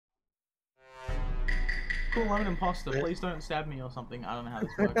Cool, I'm an imposter. Please don't stab me or something. I don't know how this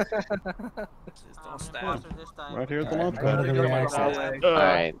works. Don't stab. Right here at the launch Go to the pad. reactor.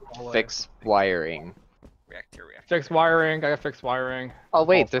 Alright, fix wiring. Reactor. Fix wiring, I got fixed wiring. Oh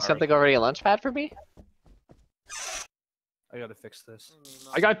wait, there's something already a launch pad for me? I gotta fix this.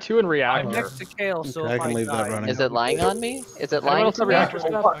 I got 2 in I'm reactor. next to Kale, so Okay, I if can I leave that die... running. Is it lying on me? Is it lying else to have me? reactor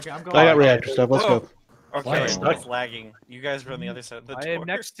stuff? Okay, I'm going. I got reactor stuff. Let's go. Okay, Whoa. it's lagging. You guys are on the other side of the door. I am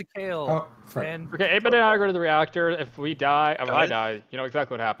next to Kale. Oh, frick. And Okay, 8-bit and I go to the reactor. If we die, if I die, you know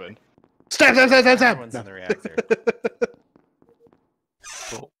exactly what happened. Stab! Everyone's in the reactor.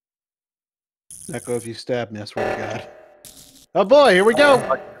 Echo, if you stab me, I swear to God. Oh boy, here we go!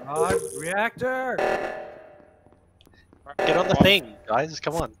 God, reactor! Get on the thing, guys.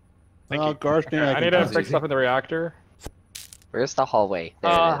 Come on. Oh, gosh, Okay, I need to fix stuff in the reactor. Where's the hallway?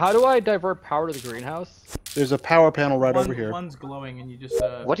 There it is. How do I divert power to the greenhouse? There's a power panel right over here. One's glowing and you just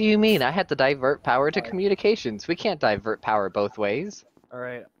What do you mean? I had to divert power to communications. We can't divert power both ways.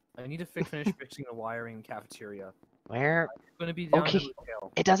 Alright, I need to finish fixing the wiring in cafeteria. Where? It's gonna be down Okay. to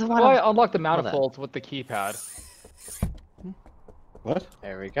Kale. It doesn't How want do to... I unlock the Hold on. manifolds with the keypad? What?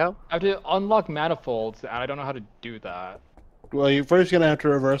 There we go. I have to unlock manifolds, and I don't know how to do that. Well, you're first gonna have to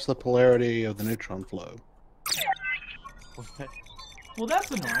reverse the polarity of the neutron flow. Well, that's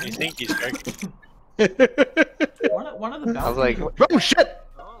You annoying. think he's joking? One of the I was like, balconies- Oh shit!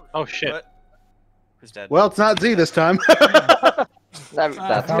 Oh shit. What? Who's dead? Well, it's not Z this time. that's found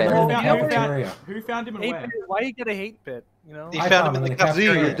fair. him in the cafeteria. Who found him and Hate where? pit, why you get a hate pit? You know? He I found him in the Z,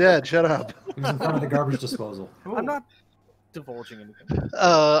 cafeteria. you're dead. Shut up. He was in front of the garbage disposal. Cool. I'm not divulging anything.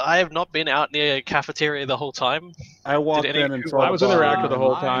 I have not been out near a cafeteria the whole time. I walked any- in and I saw. I was in the reactor the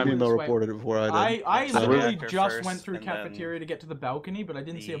whole I time. was- Female wait. reported it before I did. I So- literally Reactor just first, went through and then cafeteria to get to the balcony, but I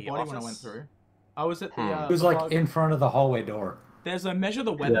didn't see a the body when I went office? through. I was at the. Hmm. Uh, He was the like bug- in front of the hallway door. There's a measure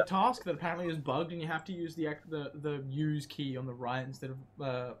the weather task that apparently is bugged, and you have to use the use key on the right instead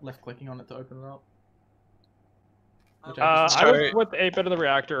of left clicking on it to open it up. Which I So- was with 8-bit in the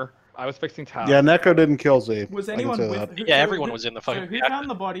reactor. I was fixing tabs. Yeah, Neko didn't kill Z. was I can anyone say with? that. Who, Yeah, so everyone who- was in the So fucking who reactor. found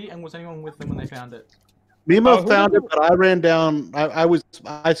the body, and was anyone with them when they found it? Mimo who found was it, but I ran down.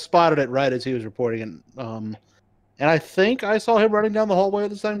 I spotted it right as he was reporting it. And I think I saw him running down the hallway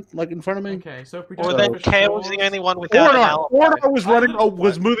at the time, like in front of me. Okay, so if we Or don't then know for Kale was sure- the only one without an alibi. Ornar was running.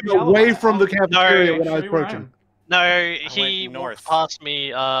 Was moving away from the cafeteria when I was Show you where I approaching. am. No, he went walked north. past me.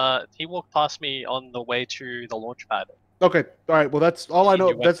 He walked past me on the way to the launch pad. Okay, all right. Well, that's all I know.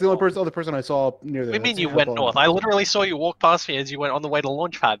 You went That's the only north. other person I saw near there. What do you mean That's you all went I know. north? I literally saw you walk past me as you went on the way to the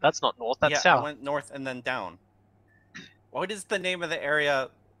launch pad. That's not north, that's yeah, south. I went north and then down. What is the name of the area?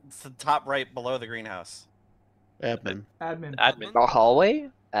 It's the top right below the greenhouse. Admin. Admin. Admin. The hallway?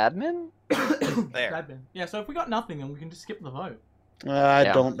 Admin? There. Admin. Yeah, so if we got nothing, then we can just skip the vote. I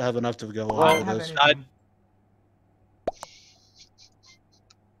Yeah. don't have enough to go I on don't with have this. anything.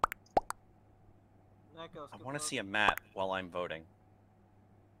 I want to see a map while I'm voting.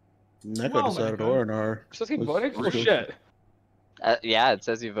 Neko Well, decided Neko. Ornar. Just keep Let's- voting? Oh let's go. shit. Yeah, it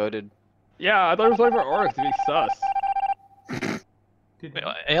says you voted. Yeah, I thought it was voting for Oryx to be sus. Did Wait,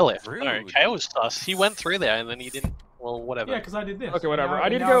 we? Airlift. No, Rude. Kale was sus. He went through there and then he didn't. Well, whatever. Yeah, because I did this. Okay, whatever. Now- I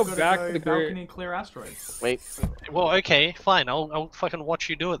need to now go I've gotta back go to the balcony clear asteroids. Wait, Well, okay, fine. I'll fucking watch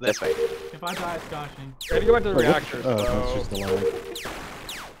you do it then. this way. If I die, it's Gashi. I need to go back to the Wait, what? reactor. Oh, so... that's just the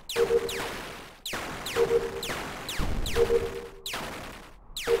line.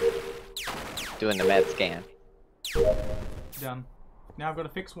 Doing the med scan. Done. Now I've got to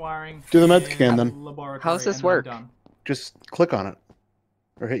fix wiring. Do the med in scan, then. Laboratory, How's this and then I'm work? Done. Just click on it,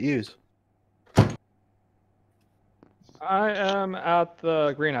 or hit use. I am at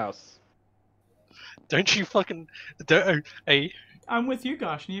the greenhouse. Don't you fucking. Don't, hey. I'm with you,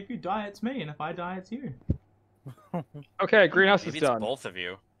 Gashi. If you die, it's me, and if I die, it's you. Okay, greenhouse Maybe is it's done. both of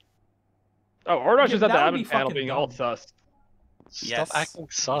you. Oh, Ordosh Yeah, is at the that would be admin panel fucking being all dumb. sus. Stop Yes, acting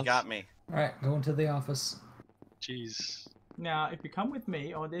sus. You got me. Alright, go into the office. Jeez. Now, if you come with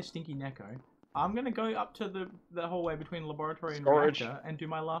me, or there's Stinky Neko, I'm gonna go up to the hallway between laboratory and Storage. reactor and do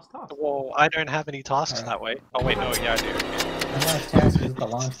my last task. Well, I don't have any tasks that way. Oh wait, no, yeah, I do. My last task is at the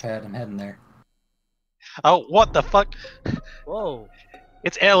launch pad. I'm heading there. Oh, what the fuck? Whoa.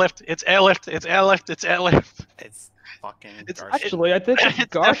 It's airlift. It's airlift. It's airlift. It's airlift. It's fucking. It's Garshi. Actually, I think it's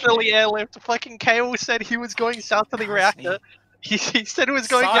It's Gashi. definitely airlift. Fucking Kale said he was going south to the Garshi. reactor. He said he was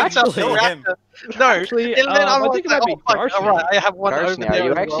going Saw south to the him. reactor. No, Actually, and then I'm I like, think it might be oh, fuck, Gashi. alright, I have one over Darshni, there are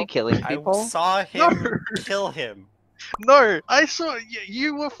you as actually well. killing I people? saw him kill him. No, I saw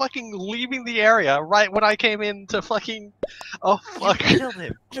you were fucking leaving the area right when I came in to fucking. Oh fuck! You killed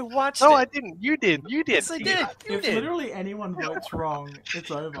him. I watched No, it. I didn't. You did. You did. Yes, I did. You If did. literally anyone votes wrong,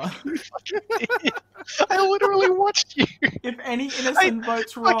 it's over. I literally watched you. If any innocent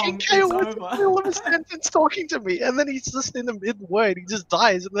votes Fucking wrong, Kale it's was in the middle of over. a sentence talking to me, and then he's just in the mid-word, he just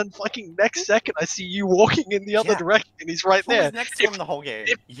dies, and then fucking next second I see you walking in the other Yeah. direction, and he's right Who there. was next to him the whole game?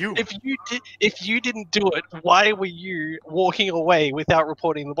 You. If you didn't do it, why were you walking away without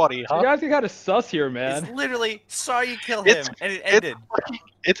reporting the body, You huh? guys get kind of sus here, It's man. literally saw you kill him, It's- and it ended.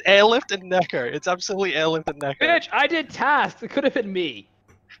 It's airlift and Neko. It's absolutely airlift and Neko. Bitch, I did tasks. It could have been me.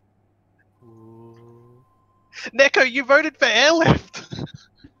 Neko, you voted for airlift.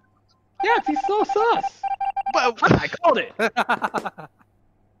 Yes, he's so sus. But I called it. now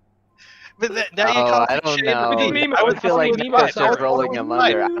you Oh, can't I be don't shaming know. me. Meme, I would feel like Meme, Nico's I was just rolling him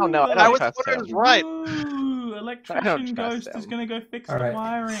right. under. I don't know. I I don't was trust what I him. was right. Ooh, electrician trust ghost is him. gonna go fix the Alright.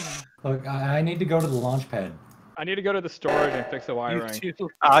 wiring. Look, I need to go to the launch pad. I need to go to the storage and fix the You wiring. two.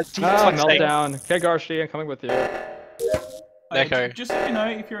 Ah, fuck's sake. meltdown. Okay, Garshi, I'm coming with you. Neko. Just so you know,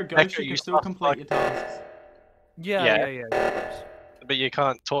 if you're a ghost, Neko, you you can still soft complete fuck. your tasks. Yeah, Yeah. yeah, yeah. But you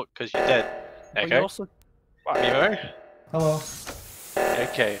can't talk because you're dead. But you Okay. also Mimo? Hello.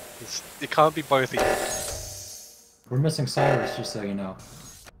 Okay. It can't be both of you. We're missing Cyrus, just so you know.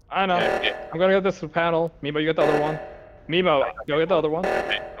 I know. Yeah, I'm gonna get this panel. Mimo, you get the other one. Mimo, go get the other one.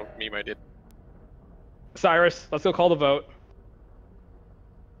 okay. Oh, Mimo did. Cyrus, let's go call the vote.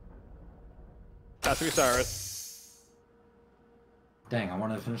 Has to be Cyrus. Dang, I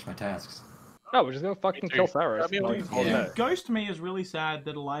wanted to finish my tasks. No, we're just gonna fucking too. kill Cyrus. I mean, Like, we- call it yeah. that. Ghost Me is really sad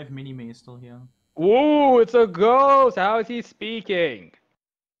that Alive Mini-Me is still here. Ooh, it's a ghost! How is he speaking?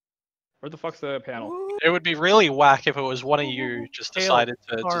 Where the fuck's the panel? It would be really whack if it was one of you just Kale, decided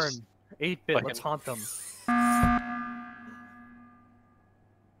to Karn, just. 8-bit, fucking- let's haunt them.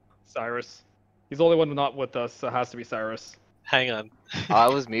 Cyrus. He's the only one not with us, so it has to be Cyrus. Hang on. Oh, I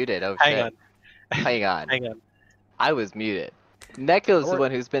was muted. Oh, Hang shit. on. Hang on. Hang on. I was muted. Neko's the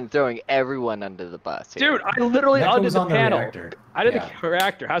one who's been throwing everyone under the bus here. Dude, I literally Neko undid was the on the panel. reactor. I did Yeah. the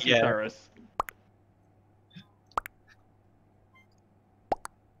reactor. Has to be Yeah. Cyrus.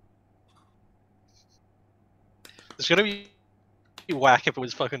 It's gonna be whack if it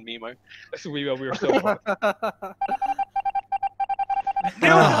was fucking Mimo. This is we were so fucked.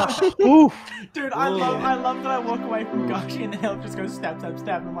 Oof. Dude, I love that I walk away from Gashi and the hell just goes stab, stab,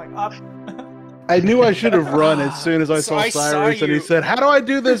 stab, and I'm like, up. I knew I should have run as soon as I So saw I saw Cyrus, and he you- said, "How do I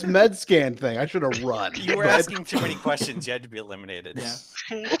do this med scan thing?" I should have run. You were But- asking too many questions. You had to be eliminated.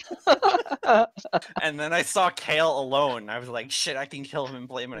 Yeah. And then I saw Kale alone. I was like, shit, I can kill him and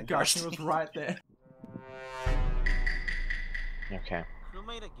blame it on Gashi Garshi. was right there. Okay.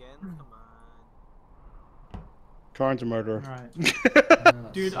 Crewmate again? Come on. Karn's a murderer.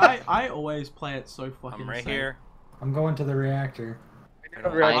 Alright. Dude, I always play it so fucking I'm right safe. here. I'm going to the reactor.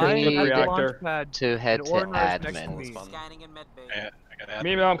 I need at the reactor. launchpad, To head and to Ornar is next to admin. me. Scanning in medbay. Yeah, I got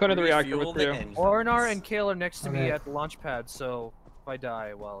Me, I'm coming to the reactor Refuel with the you. engines. Ornar and Kale are next to me Okay. at the launch pad, so if I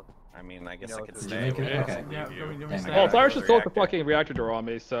die, well, I mean, I guess You know, I could did you stay. make it? We'll Okay. leave Yeah, you. do we Damn stay? it. Well, Yeah. Cyrus just closed the Reactor. fucking reactor door on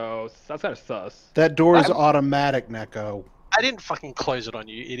me, so that's kind of sus. That door is automatic, Neko. I didn't fucking close it on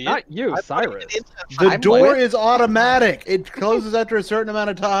you, idiot. Not you, I put it Cyrus. into The I'm door with- is automatic. It closes after a certain amount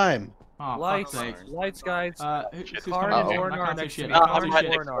of time. Oh, lights, fuck's sake. lights, guys. Who's Karn coming and in? I Ornar can't see next to shit. me. I No, can't I'm see right shit.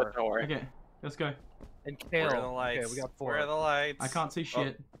 next to it, don't worry. Okay, let's go. And Where Kale. are the lights? Okay, we got 4. Where are the lights? I can't see Oh,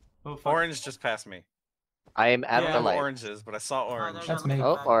 shit. Oh, fuck. Orange just passed me. I am at Yeah. I the know light. oranges, but I saw orange. That's me.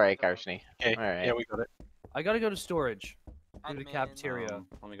 Oh, alright, Garshni. Okay, Alright. yeah, we got it. I gotta go to storage. To the Admin, cafeteria.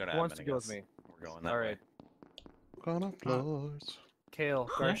 Let me go to Who wants admin, to I go with guess. me? We're going that Alright. way. Gonna floors. Kale,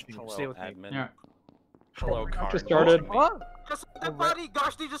 Garshni, Hello, stay with me. admin. Yeah. Hello, Karn. Just started. What? Just the body,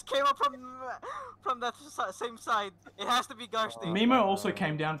 Garshni just came up from that same side. It has to be Garshni. Mimo also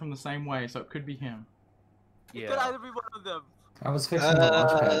came down from the same way, so it could be him. It could either be one of them. I was fixing the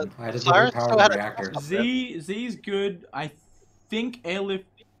launch pad. I had to Cyrus power still the had a- reactor. Z's good. I think Airlift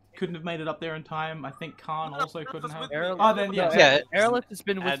couldn't have made it up there in time. I think Khan also couldn't have. Oh, then yeah. Yeah, Airlift has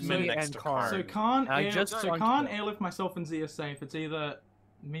been with admin me next and to Karn. So Khan, I just so funked Khan, them. Airlift, myself, and Z are safe. It's either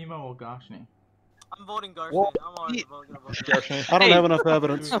Mimo or Garshni. I'm voting Garshni. Well, I'm already voting Garshni. I don't Hey. have enough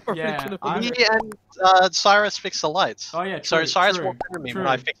evidence. Yeah, I'm, Me and Cyrus fixed the lights. oh yeah, true, So Cyrus true, walked over me true. when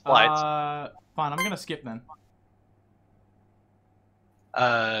I fixed lights. Fine, I'm gonna skip then.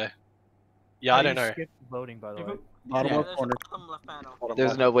 Yeah, I don't know. Skip voting, by the If way. it- Bottom Yeah. left corner. bottom left panel. Hold on,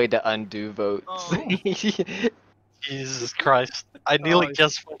 There's hold no way to undo votes. Oh. Jesus Christ. I nearly it's-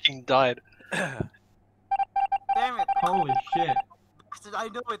 just fucking died. Damn it. Holy shit. I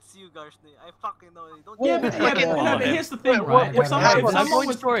know it's you, Garshny. I fucking know it. Don't Yeah, you but, fucking here's the thing, Wait, right? what- If someone I'm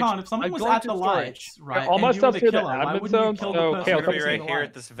was going Khan, if someone I'm was going at to the storage. lights, right, All my and you were stuff's the here, the killer, why admin wouldn't you zone, kill so the person Kale, I'm gonna be facing right the here light?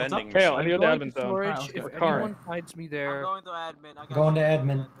 at this What's vending up? Kale, I machine. need I'm the going admin to zone. storage. Alright, let's If go. anyone finds me I'm there, going to admin. I got Going to you.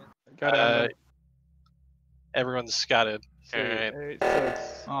 admin. Got it. Everyone's scattered. Eight, Alright.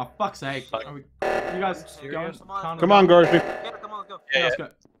 6. Oh, fuck's sake. Are we... You guys Serious? going? Come on, Garshny. Yeah, come on, let's go. Yeah, let's go.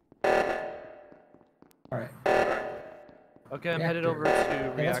 Alright. okay, I'm headed over Reactor. to Hey,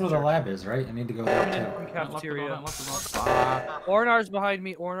 reactor. that's where the lab is, right? I need to go there Coming in too. from Don't lock the door, cafeteria. don't lock the door. Ornar's behind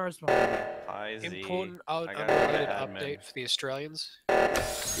me. Ornar's behind me. Hi, Z. Important I gotta go unrelated to admin. update for the Australians.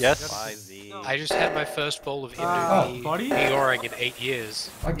 Yes. Hi, Z. I just had my first bowl of body? Meteoring in 8 years.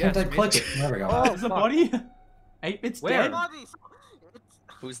 Why can't Yes, I click it? There we go. Oh, Is the fuck. body? 8-bit's Where? dead? Bodies.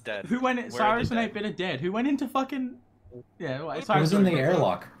 Who's dead? Who went in? Where are Cyrus they and dead? 8-bit are dead. Who went into fucking... Yeah, well, It Cyrus Who's in the went-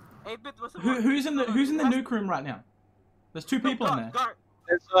 airlock? 8-bit was Who's in the nuke room right now? There's 2 people in there.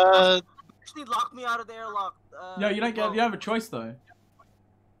 There's Garshny locked me out of the airlock. No, you don't get. You don't have a choice though.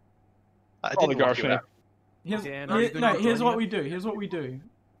 I Call the didn't lock you Garshny. out. Here's, Dan, are you here- gonna no, here's join what us? we do. Here's what we do.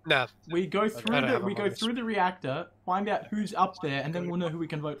 Nah, We go through don't the have we a go voice. through the reactor, find out who's up there, and then we'll know who we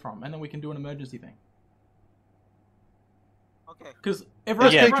can vote from, and then we can do an emergency thing. Okay. Because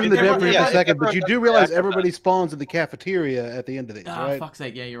Let's Yeah, take from the dead for just a everyone- second, but you do everyone- realize everybody spawns in the cafeteria at the end of these, Ah, right? fuck's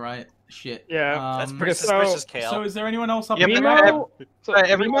sake, yeah, you're right. Shit. Yeah. That's Um, pretty so- suspicious, Kale. So is there anyone else up Yeah, there? but Nemo, so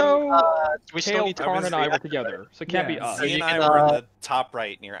everyone, Nemo, we still Kale, need to Tarn, and I were react. together, so it can't be Yeah, us. So Z you and I can, were in the top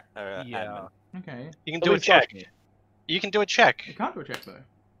right near Yeah. admin. Okay. You can So do a it's check. Garshny. You can do a check. You can't do a check though.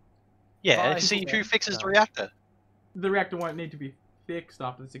 Yeah, Fine. see who fixes the No. reactor. The reactor won't need to be fixed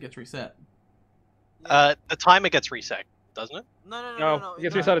after this. It gets reset. The timer gets reset, doesn't it? No, it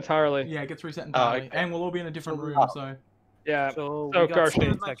gets reset entirely. Yeah, it gets reset entirely, okay. and we'll all be in a different room. So Yeah. So, So, we got Garshny.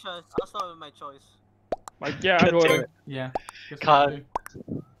 seven My seconds. choice. I'll start with my choice. Like, yeah, I'm Get to voting. it. yeah. Guess what Can't. to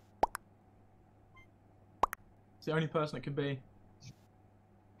do. It's the only person it could be.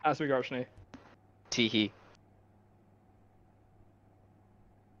 Has to be Garshny. Teehee.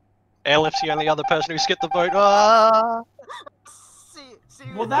 Airlift's the only other person who skipped the vote. Ah! See.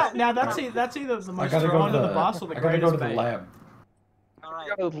 Well, that's either the I most gotta thrown go under to the bus or the I gotta go greatest to the bait. lab. Alright.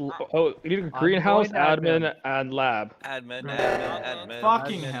 Oh, you need a greenhouse, going to admin, and lab. Admin, Right. admin.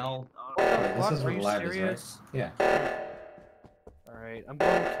 Fucking Admin. hell. Wait, this Fuck, is are where the you lab is, right? serious? Yeah. Alright, I'm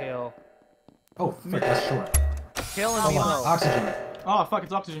going with Kale. Oh, frick, that's short. Kale and Hold on, Nemo. oxygen. Oh fuck,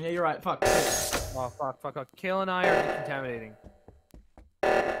 it's oxygen. Yeah, you're right. Fuck. Shit. Oh, fuck. Kale and I are decontaminating.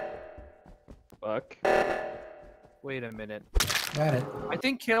 Fuck. Wait a minute. Got it. I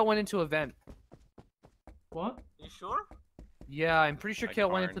think Kale went into a vent. What? You sure? Yeah, I'm pretty sure Like Kale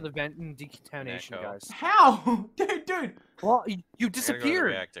went Karn. into the vent and decontamination, Echo. guys. How? Dude. Well, you I gotta go to the disappeared.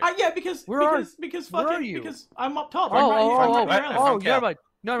 reactor. Yeah, because Where are fucking are you? because I'm up top. Oh, I'm right here. I'm right What? around. oh, Kale. never mind.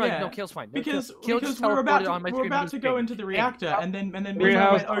 No, Yeah. no, Kale's fine. No, Because Kale just we're about teleported to on my we're screen about and to was go pink. into the Pink. reactor, and then Mimo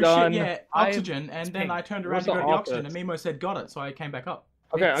Greenhouse went, oh done. shit, yeah, oxygen, and then pink. I turned around Where's to go to the the oxygen, office? and Mimo said got it, so I came back up.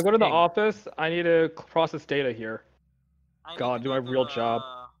 Okay, It's I'm going to the pink. office. I need to process data here. I need God, to do go my to real the, job.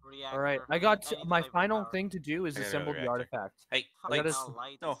 reactor. Alright, I need got to my play final power. thing to do is I gotta go to assemble the the reactor. artifact. Hey, I gotta lights. s-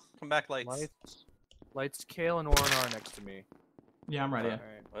 Lights. No, come back, lights. Lights, Kale and Oren are next to me. Yeah, I'm right here.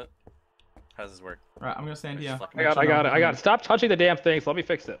 Alright. What? How does this work? Right, I'm gonna stand Just here. fucking- I got it. Stop touching the damn thing, so let me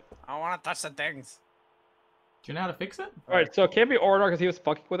fix it. I don't want to touch the things. Do you know how to fix it? Alright, so it can't be Ornar because he was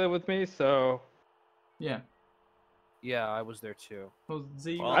fucking with it with me, so... Yeah. Yeah, I was there too. Well,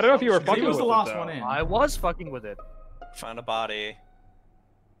 Z. Well, I don't know if you were Z fucking was with the it, last though. one in. I was fucking with it. Found a body.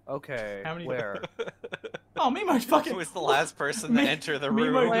 Okay, How many- where? Oh, Mimo's fucking. Who was the last person to Me- enter the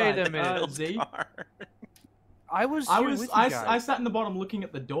Mimo room? Wait died. a minute. Z. I was I here was with you I guys. sat in the bottom looking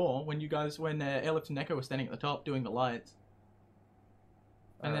at the door when Ellipse and Echo were standing at the top doing the lights.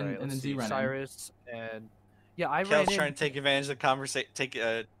 And then Alright, let's Z see, ran in. Cyrus and yeah, I ran Kale's in. trying to take advantage of the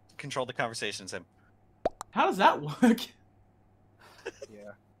conversation, control the conversations. Him. How does that work?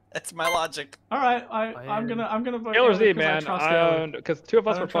 Yeah. That's my logic. All right, I'm gonna vote. Taylor Z, Ellen 'cause I man. trust Ellen. Because two of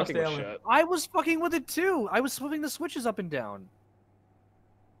us I were don't trust fucking with Ellen. shit. I was fucking with it too. I was flipping the switches up and down.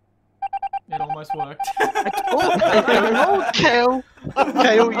 It almost worked. Kale!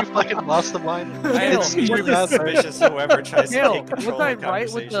 Kale, you fucking mastermind. It's usually suspicious whoever tries to Kale, take control was I of the right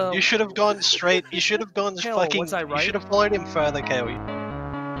with conversation. the? You should have gone straight. You should have gone Kale, fucking. was I You right? should have followed him further, Kale.